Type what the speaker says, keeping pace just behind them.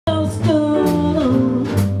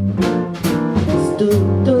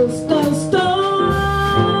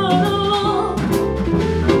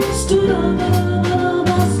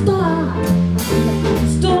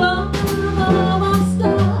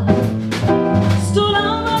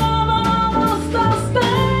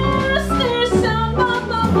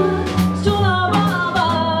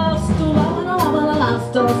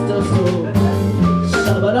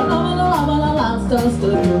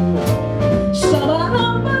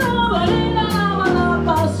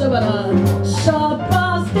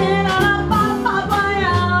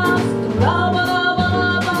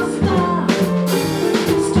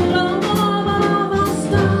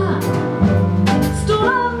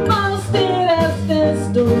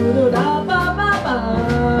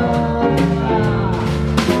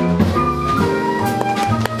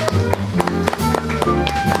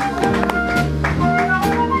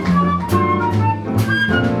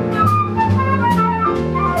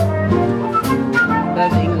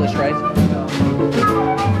English, right?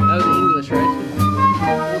 That was English, right?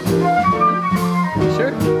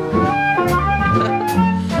 Sure?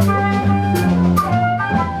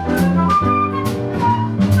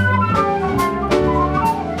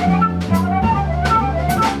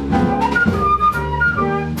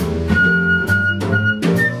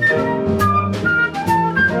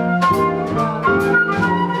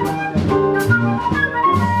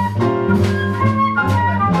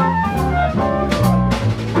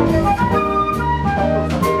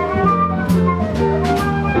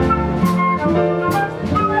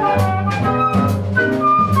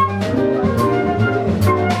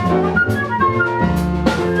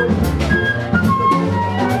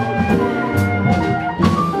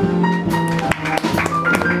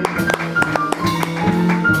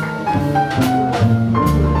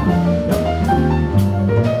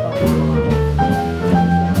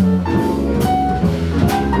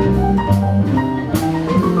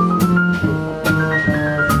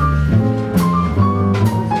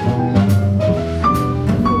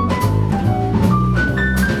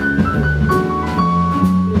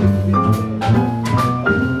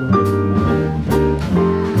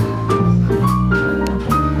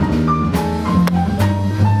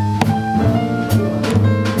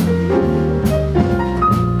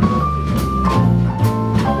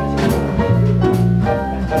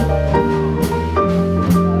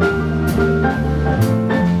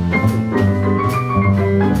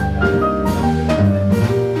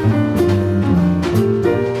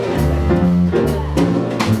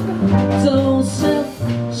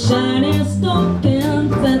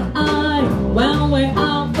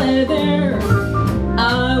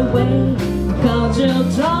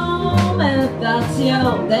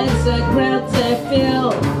 That's a great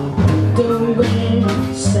feel. Do we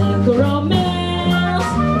sing romance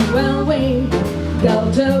when we go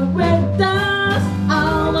to windows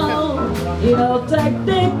alone? You'll take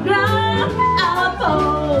the ground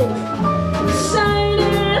apple,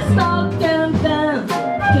 shiny stock and then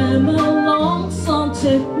come along some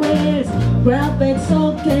chick ways, grab big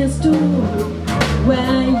sockets too.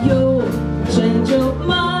 When you change your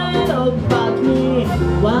mind about me,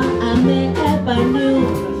 why I never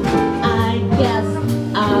knew. I guess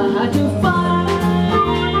I had to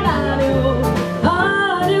find out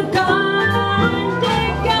how to kind the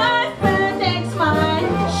guy predicts my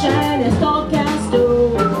shiny stockings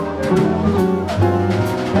too.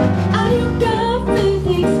 How you guy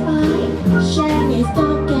predicts my shiny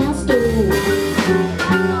stockings too.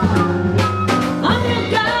 How you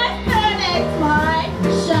guy predicts my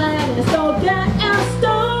shiny stockings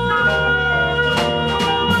too.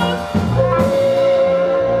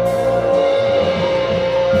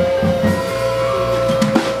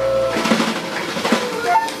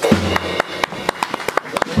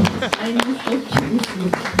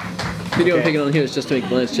 Video I'm picking on here is just to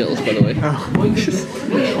make Lance jealous, by the way. Oh.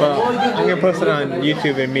 Well, I'm gonna post it on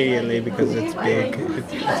YouTube immediately because it's big.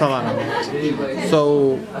 It's a lot of it.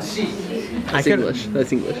 So That's English.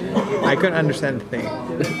 That's English. I couldn't understand the thing.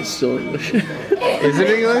 It's still English. Is it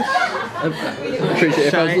English? I'm pretty sure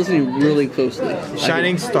if I was listening really closely.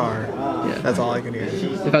 Shining star. Yeah. That's all I could hear.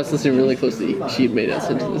 If I was listening really closely, she'd made out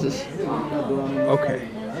sentences. Okay.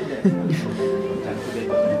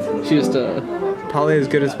 She just Probably as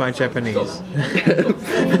good as my Japanese.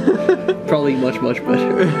 probably much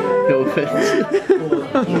better. No offense.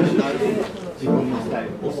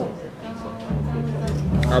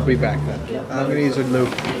 I'll be back then. I'm gonna use a loop.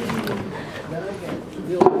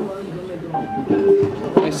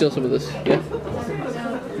 Can I steal some of this? Yeah.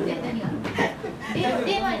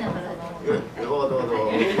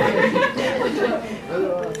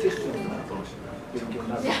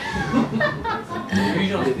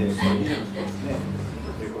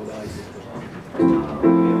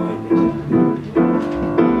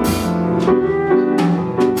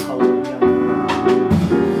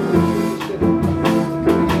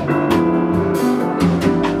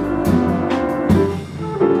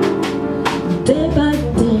 Day by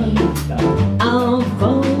day, I'm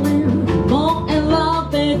falling more in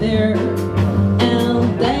love with her.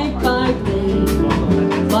 And day by day,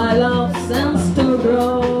 my love seems to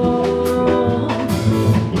grow.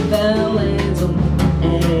 The little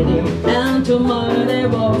Eddie and tomorrow they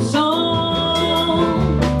will show.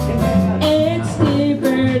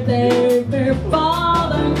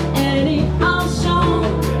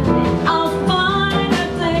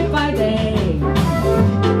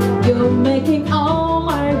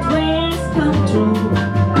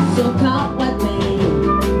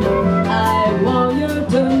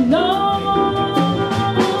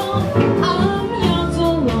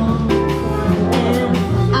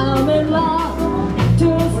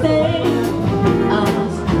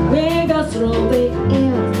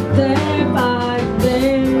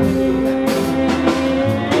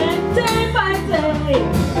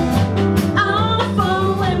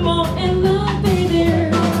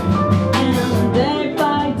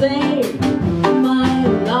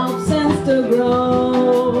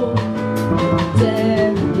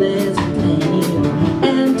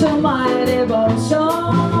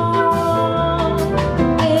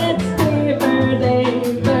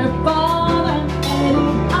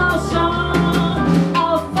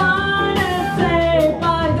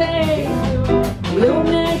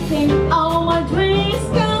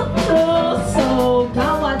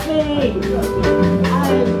 I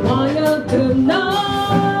want you to know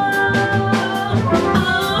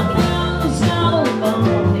I'm yours so long,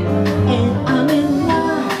 and I'm in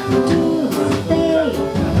love to stay.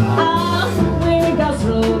 As we go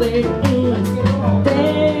through the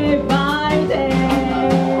day by day.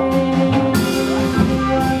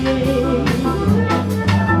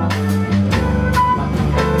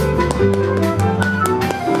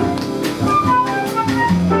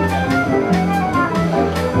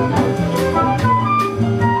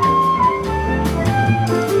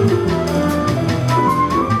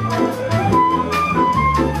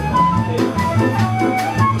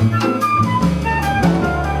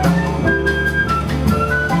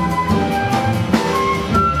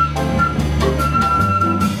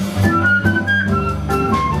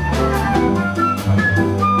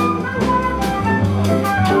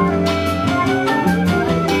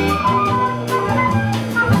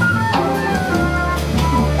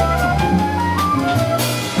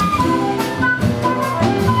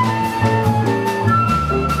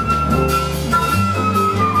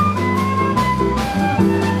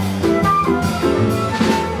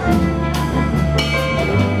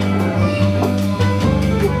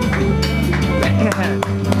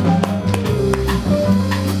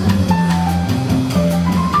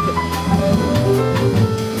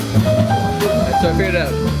 So I figured it out.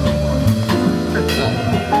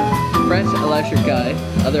 French electric guy,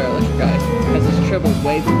 other electric guy, has his treble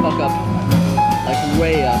way the fuck up, like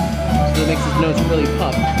way up, so it makes his notes really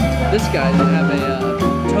pop. This guy doesn't have a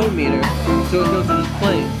tone meter, so his notes are just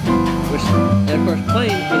plain. And of course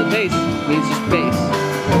plain for the bass means just bass.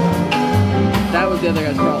 That was the other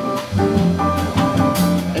guy's problem.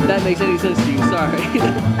 If that makes any sense to you, sorry.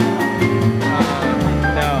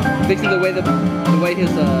 No. Fixing the way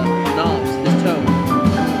his knobs, his tone,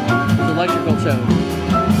 his electrical tone,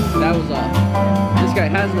 that was off. This guy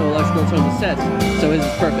has no electrical tone to set, so his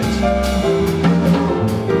is perfect.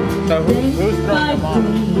 So who's throwing them off?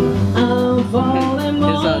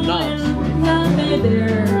 His knobs.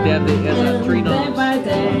 He has 3 knobs,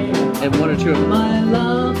 and 1 or 2 of them. My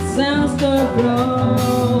love sounds to grow.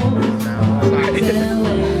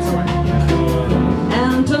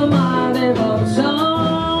 And to my devotion,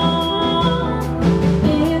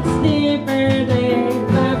 it's deeper than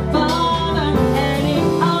the fun of any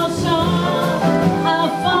ocean. I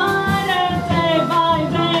find it day by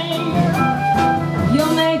day.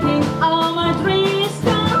 You're making all my dreams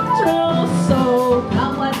come true. So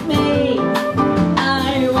come with me. I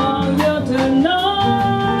want you to know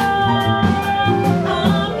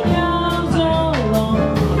I'm yours alone,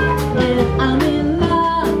 and I'm in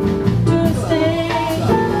love to stay.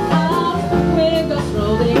 As we go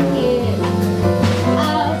through the years,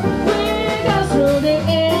 as we go through the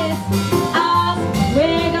years, as we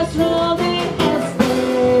go through the years,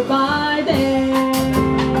 day by day.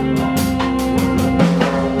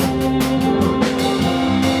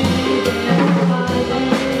 Day by day.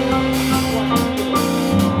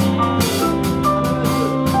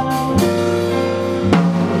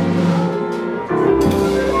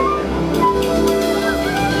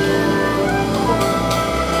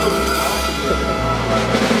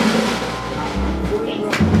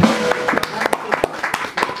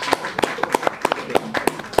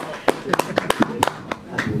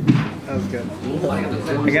 That was good.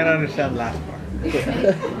 I gotta understand the last part.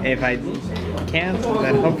 If I can't,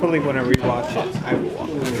 then hopefully when I rewatch it, I will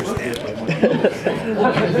understand it.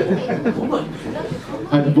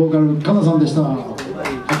 はい、ボーカルかなさんでした。拍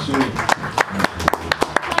手。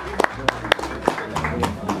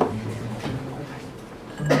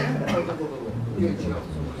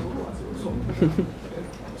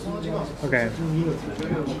Okay.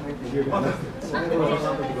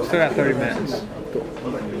 Still got 30 minutes.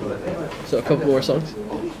 So a couple more songs.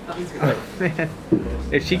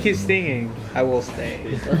 If she keeps singing, I will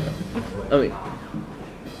stay. I mean,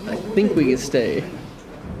 I think we can stay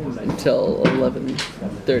until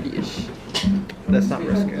 11:30ish. Let's not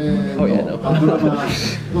risk it. Oh yeah, no. ドラマどうで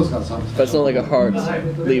すか、サービス。 But it's not like a hard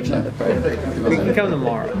leave time, right? We can come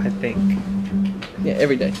tomorrow, I think. Yeah,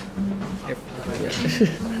 every day. If,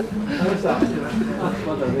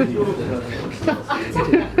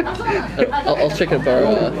 I'll check up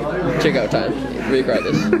our checkout time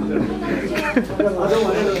regardless.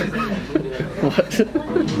 What?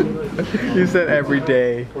 you said every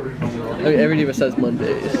day. I mean, every day besides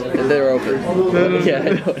Mondays, and they're open. No. Yeah, I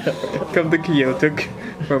know. Come to Kyoto,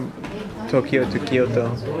 from Tokyo to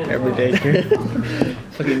Kyoto every day.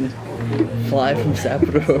 Fucking fly from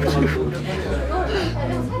Sapporo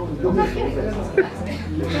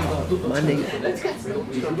to Monday.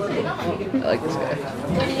 I like this guy.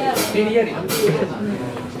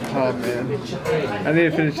 Oh man. I need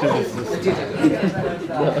to finish this.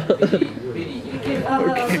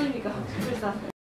 Okay.